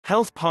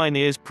Health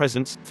Pioneers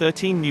presents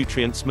 13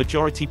 nutrients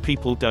majority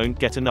people don't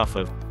get enough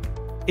of.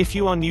 If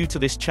you are new to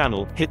this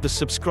channel, hit the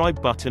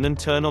subscribe button and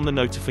turn on the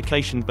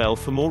notification bell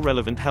for more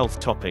relevant health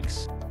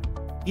topics.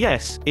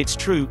 Yes, it's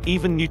true,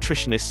 even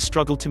nutritionists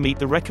struggle to meet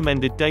the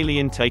recommended daily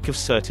intake of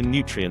certain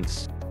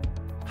nutrients.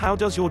 How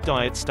does your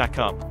diet stack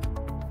up?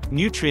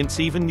 Nutrients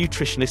even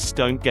nutritionists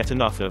don't get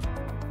enough of.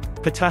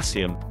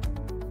 Potassium.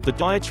 The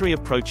dietary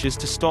approaches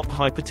to stop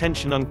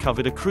hypertension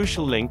uncovered a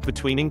crucial link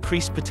between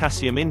increased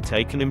potassium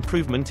intake and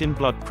improvement in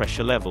blood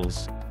pressure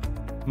levels.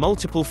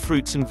 Multiple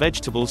fruits and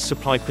vegetables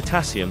supply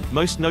potassium,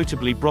 most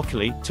notably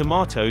broccoli,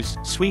 tomatoes,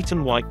 sweet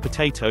and white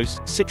potatoes,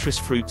 citrus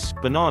fruits,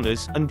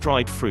 bananas, and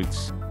dried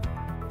fruits.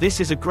 This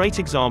is a great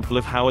example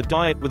of how a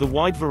diet with a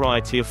wide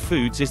variety of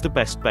foods is the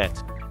best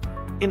bet.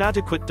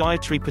 Inadequate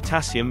dietary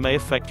potassium may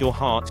affect your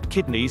heart,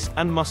 kidneys,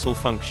 and muscle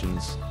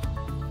functions.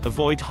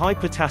 Avoid high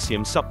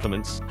potassium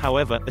supplements,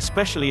 however,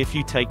 especially if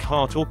you take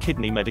heart or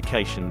kidney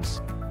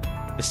medications.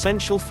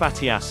 Essential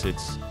fatty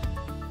acids.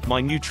 My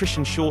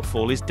nutrition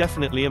shortfall is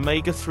definitely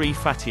omega-3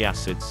 fatty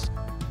acids.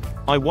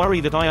 I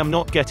worry that I am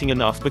not getting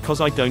enough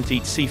because I don't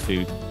eat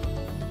seafood.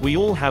 We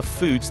all have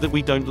foods that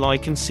we don't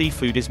like and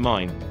seafood is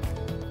mine.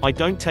 I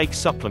don't take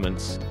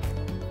supplements.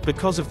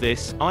 Because of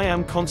this, I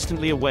am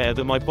constantly aware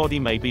that my body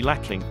may be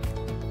lacking.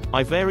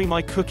 I vary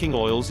my cooking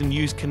oils and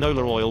use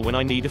canola oil when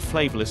I need a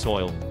flavorless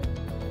oil.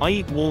 I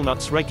eat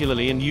walnuts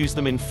regularly and use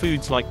them in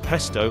foods like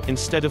pesto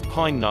instead of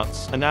pine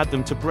nuts and add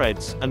them to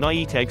breads, and I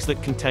eat eggs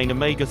that contain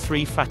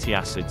omega-3 fatty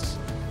acids.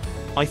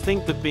 I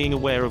think that being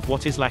aware of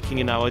what is lacking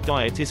in our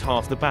diet is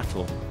half the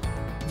battle.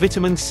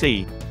 Vitamin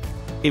C.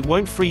 It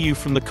won't free you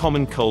from the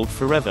common cold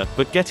forever,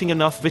 but getting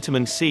enough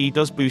vitamin C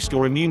does boost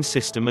your immune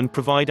system and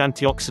provide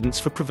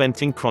antioxidants for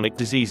preventing chronic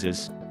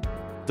diseases.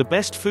 The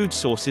best food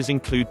sources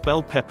include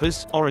bell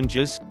peppers,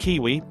 oranges,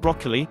 kiwi,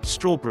 broccoli,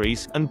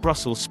 strawberries, and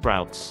Brussels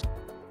sprouts.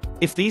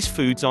 If these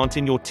foods aren't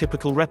in your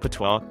typical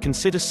repertoire,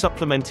 consider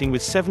supplementing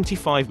with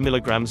 75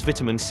 mg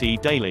vitamin C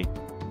daily.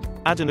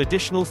 Add an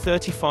additional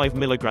 35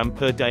 mg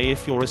per day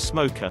if you're a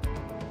smoker.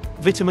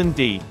 Vitamin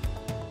D.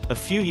 A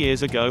few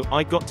years ago,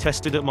 I got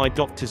tested at my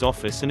doctor's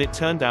office and it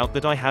turned out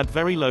that I had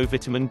very low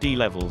vitamin D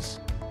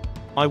levels.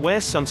 I wear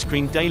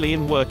sunscreen daily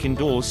and work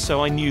indoors,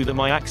 so I knew that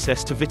my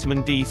access to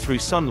vitamin D through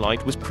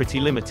sunlight was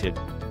pretty limited.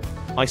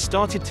 I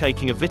started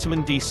taking a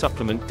vitamin D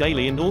supplement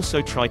daily and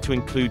also try to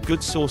include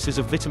good sources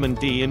of vitamin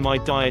D in my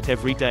diet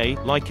every day,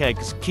 like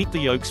eggs, keep the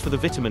yolks for the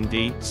vitamin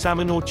D,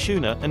 salmon or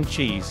tuna, and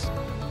cheese.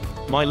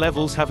 My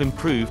levels have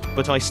improved,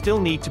 but I still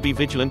need to be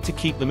vigilant to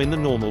keep them in the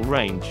normal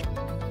range.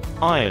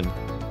 Iron.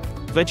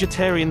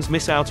 Vegetarians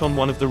miss out on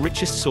one of the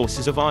richest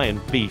sources of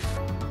iron, beef.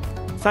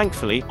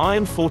 Thankfully,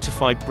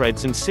 iron-fortified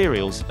breads and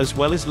cereals, as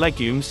well as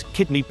legumes,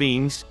 kidney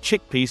beans,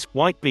 chickpeas,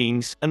 white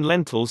beans, and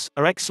lentils,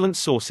 are excellent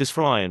sources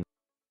for iron.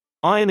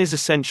 Iron is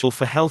essential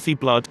for healthy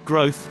blood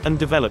growth and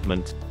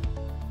development.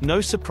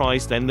 No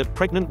surprise then that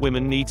pregnant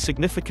women need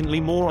significantly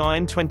more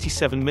iron,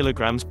 27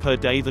 mg per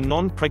day, than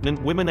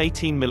non-pregnant women,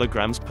 18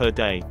 mg per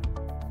day.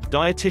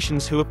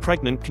 Dietitians who are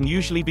pregnant can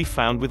usually be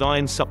found with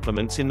iron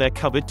supplements in their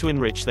cupboard to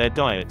enrich their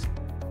diet.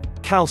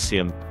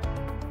 Calcium.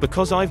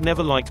 Because I've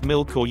never liked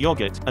milk or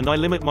yogurt, and I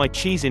limit my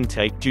cheese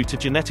intake due to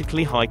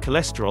genetically high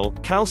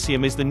cholesterol,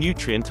 calcium is the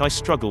nutrient I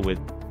struggle with.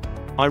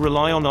 I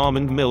rely on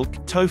almond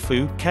milk,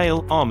 tofu,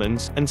 kale,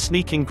 almonds, and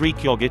sneaking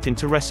Greek yogurt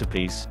into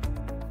recipes.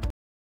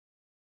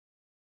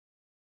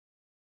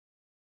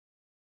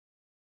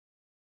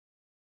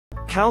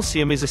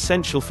 Calcium is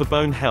essential for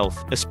bone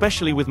health,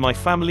 especially with my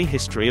family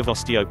history of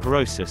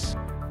osteoporosis.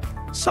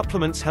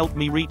 Supplements help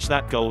me reach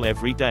that goal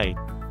every day.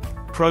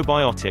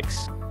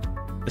 Probiotics.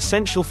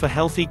 Essential for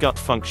healthy gut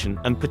function,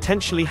 and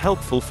potentially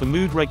helpful for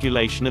mood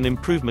regulation and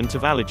improvement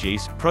of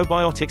allergies,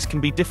 probiotics can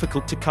be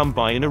difficult to come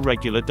by in a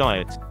regular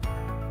diet.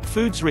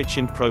 Foods rich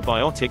in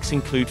probiotics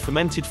include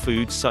fermented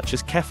foods such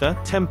as kefir,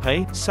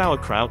 tempeh,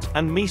 sauerkraut,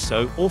 and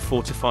miso, or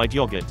fortified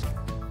yogurt.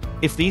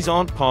 If these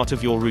aren't part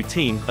of your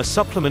routine, a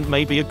supplement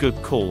may be a good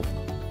call.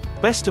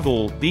 Best of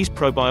all, these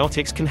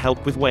probiotics can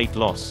help with weight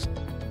loss.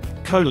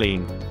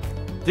 Choline.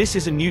 This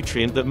is a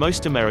nutrient that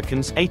most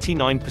Americans,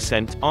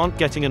 89%, aren't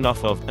getting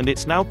enough of, and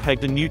it's now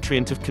pegged a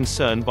nutrient of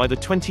concern by the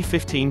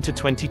 2015 to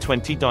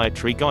 2020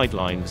 dietary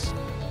guidelines.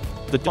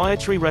 The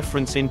dietary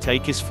reference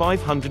intake is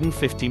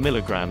 550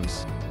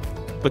 mg.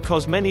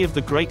 Because many of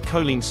the great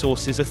choline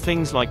sources are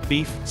things like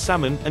beef,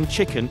 salmon, and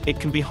chicken,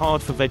 it can be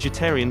hard for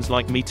vegetarians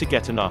like me to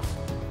get enough.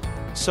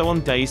 So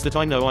on days that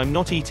I know I'm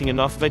not eating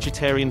enough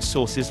vegetarian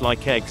sources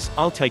like eggs,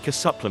 I'll take a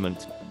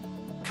supplement.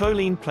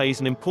 Choline plays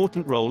an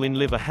important role in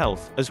liver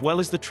health, as well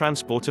as the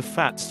transport of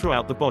fats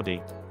throughout the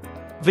body.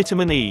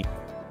 Vitamin E.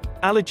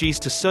 Allergies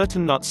to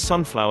certain nuts,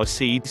 sunflower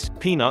seeds,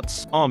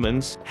 peanuts,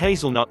 almonds,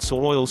 hazelnuts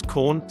or oils,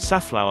 corn,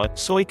 safflower,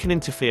 soy can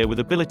interfere with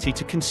ability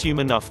to consume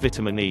enough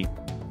vitamin E.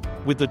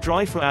 With the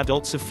dry for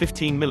adults of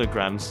 15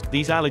 mg,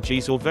 these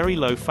allergies or very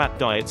low-fat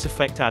diets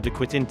affect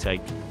adequate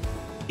intake.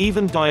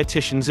 Even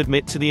dietitians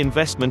admit to the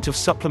investment of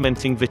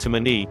supplementing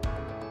vitamin E.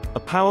 A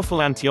powerful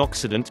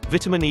antioxidant,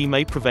 vitamin E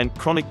may prevent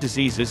chronic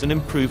diseases and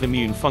improve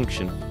immune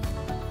function.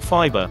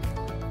 Fiber.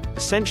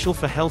 Essential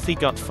for healthy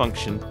gut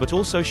function, but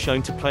also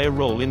shown to play a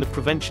role in the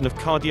prevention of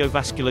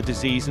cardiovascular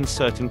disease and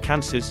certain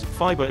cancers,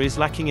 fiber is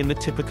lacking in the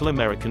typical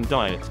American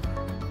diet.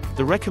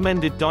 The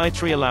recommended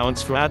dietary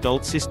allowance for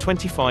adults is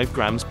 25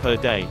 grams per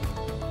day.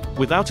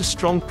 Without a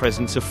strong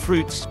presence of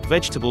fruits,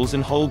 vegetables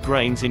and whole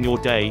grains in your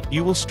day,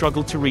 you will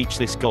struggle to reach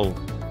this goal.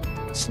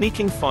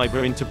 Sneaking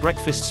fiber into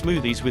breakfast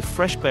smoothies with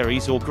fresh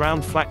berries or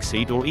ground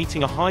flaxseed or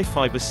eating a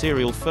high-fiber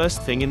cereal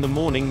first thing in the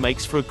morning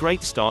makes for a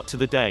great start to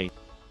the day.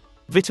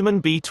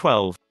 Vitamin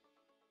B12.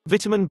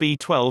 Vitamin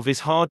B12 is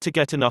hard to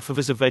get enough of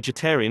as a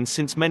vegetarian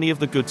since many of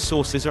the good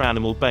sources are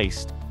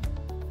animal-based.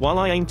 While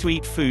I aim to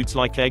eat foods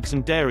like eggs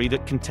and dairy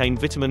that contain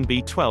vitamin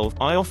B12,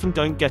 I often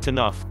don't get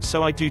enough,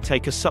 so I do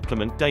take a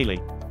supplement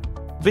daily.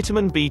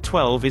 Vitamin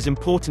B12 is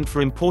important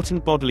for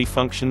important bodily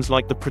functions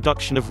like the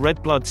production of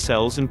red blood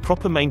cells and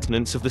proper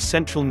maintenance of the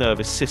central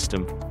nervous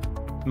system.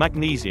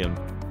 Magnesium.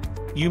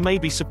 You may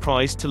be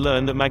surprised to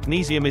learn that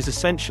magnesium is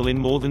essential in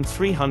more than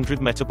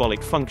 300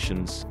 metabolic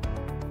functions.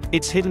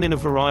 It's hidden in a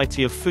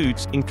variety of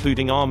foods,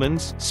 including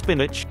almonds,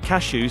 spinach,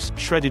 cashews,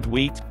 shredded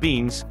wheat,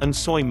 beans, and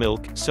soy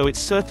milk, so it's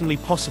certainly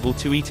possible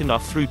to eat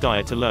enough through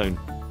diet alone.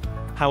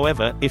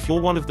 However, if you're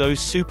one of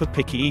those super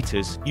picky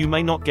eaters, you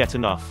may not get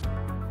enough.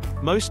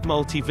 Most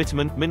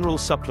multivitamin, mineral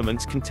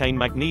supplements contain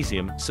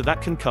magnesium, so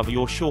that can cover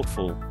your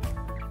shortfall.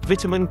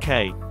 Vitamin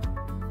K.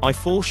 I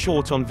fall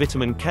short on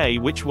vitamin K,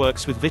 which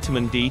works with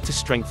vitamin D to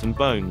strengthen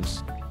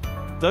bones.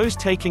 Those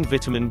taking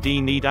vitamin D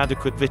need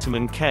adequate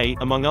vitamin K,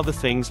 among other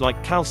things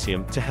like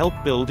calcium, to help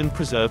build and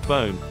preserve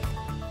bone.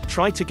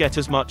 Try to get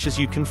as much as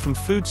you can from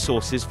food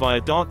sources via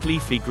dark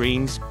leafy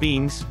greens,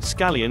 beans,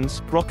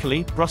 scallions,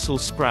 broccoli,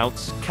 Brussels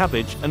sprouts,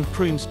 cabbage, and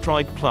prunes,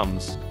 dried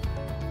plums.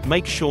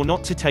 Make sure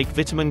not to take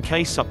vitamin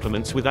K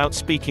supplements without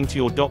speaking to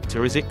your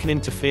doctor, as it can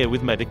interfere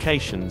with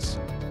medications.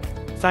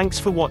 Thanks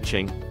for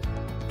watching.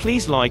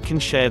 Please like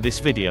and share this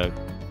video.